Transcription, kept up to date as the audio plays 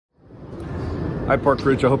Hi, Park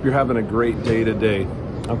Ridge. I hope you're having a great day today.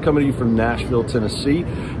 I'm coming to you from Nashville, Tennessee,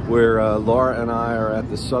 where Laura and I are at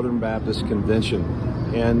the Southern Baptist Convention.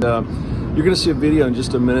 And you're going to see a video in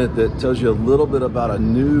just a minute that tells you a little bit about a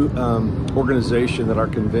new organization that our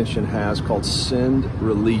convention has called Send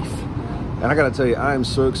Relief. And I got to tell you, I am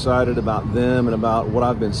so excited about them and about what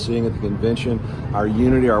I've been seeing at the convention. Our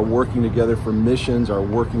unity, our working together for missions, our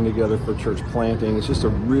working together for church planting. It's just a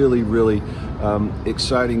really, really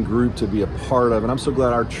exciting group to be a part of. And I'm so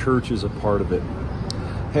glad our church is a part of it.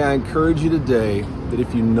 Hey, I encourage you today that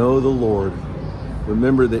if you know the Lord,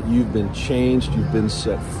 remember that you've been changed, you've been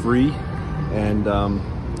set free, and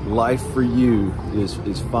life for you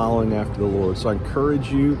is following after the Lord. So I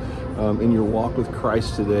encourage you in your walk with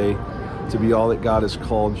Christ today to be all that God has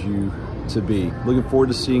called you to be. Looking forward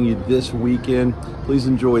to seeing you this weekend. Please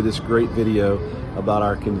enjoy this great video about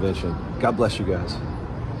our convention. God bless you guys.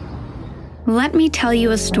 Let me tell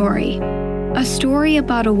you a story. A story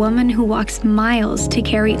about a woman who walks miles to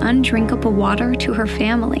carry undrinkable water to her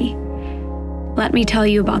family. Let me tell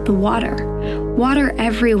you about the water. Water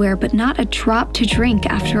everywhere, but not a drop to drink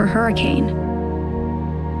after a hurricane.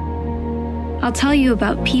 I'll tell you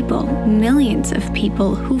about people, millions of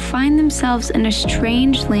people, who find themselves in a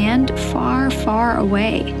strange land far, far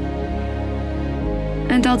away.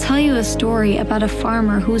 And I'll tell you a story about a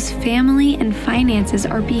farmer whose family and finances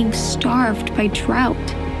are being starved by drought.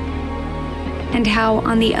 And how,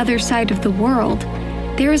 on the other side of the world,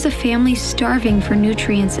 there is a family starving for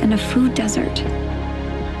nutrients in a food desert.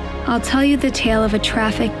 I'll tell you the tale of a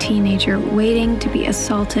trafficked teenager waiting to be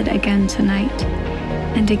assaulted again tonight,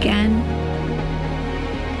 and again,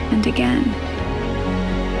 and again.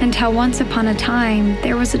 And how once upon a time,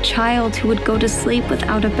 there was a child who would go to sleep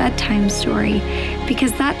without a bedtime story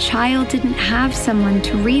because that child didn't have someone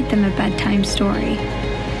to read them a bedtime story.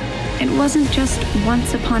 It wasn't just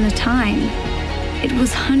once upon a time. It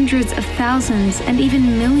was hundreds of thousands and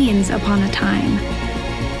even millions upon a time.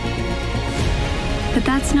 But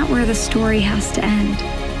that's not where the story has to end.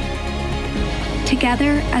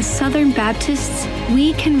 Together, as Southern Baptists,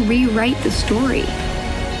 we can rewrite the story.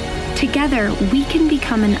 Together, we can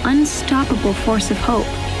become an unstoppable force of hope.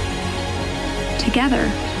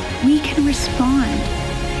 Together, we can respond.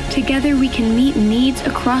 Together, we can meet needs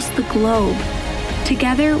across the globe.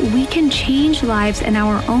 Together, we can change lives in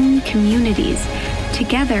our own communities.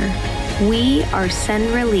 Together, we are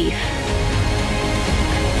Send Relief.